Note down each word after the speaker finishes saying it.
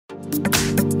Here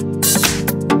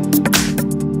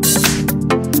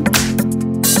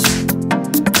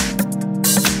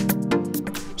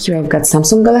I've got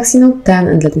Samsung Galaxy Note 10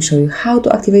 and let me show you how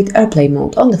to activate airplane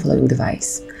mode on the following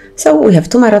device. So we have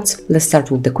two methods. Let's start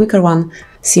with the quicker one.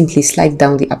 Simply slide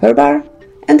down the upper bar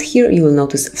and here you will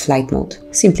notice flight mode.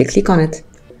 Simply click on it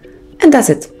and that's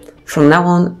it. From now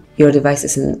on your device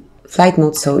is in flight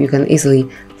mode, so you can easily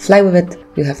fly with it.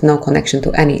 You have no connection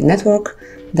to any network.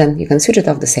 Then you can switch it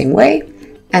off the same way.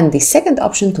 And the second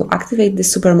option to activate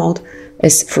this super mode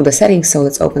is through the settings. So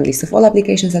let's open list of all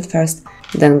applications at first,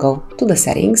 then go to the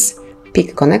settings,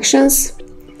 pick connections,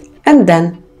 and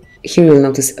then here you'll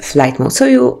notice flight mode.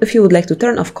 So if you would like to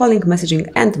turn off calling, messaging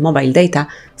and mobile data,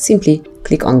 simply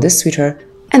click on this switcher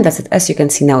and that's it. As you can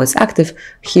see now it's active.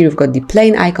 Here you've got the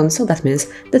plane icon, so that means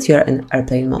that you are in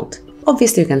airplane mode.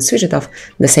 Obviously you can switch it off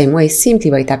the same way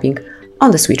simply by tapping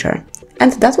on the switcher.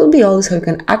 And that will be all, so you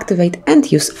can activate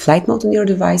and use flight mode on your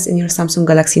device in your Samsung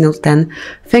Galaxy Note 10.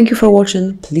 Thank you for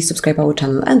watching, please subscribe our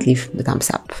channel and leave the thumbs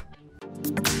up.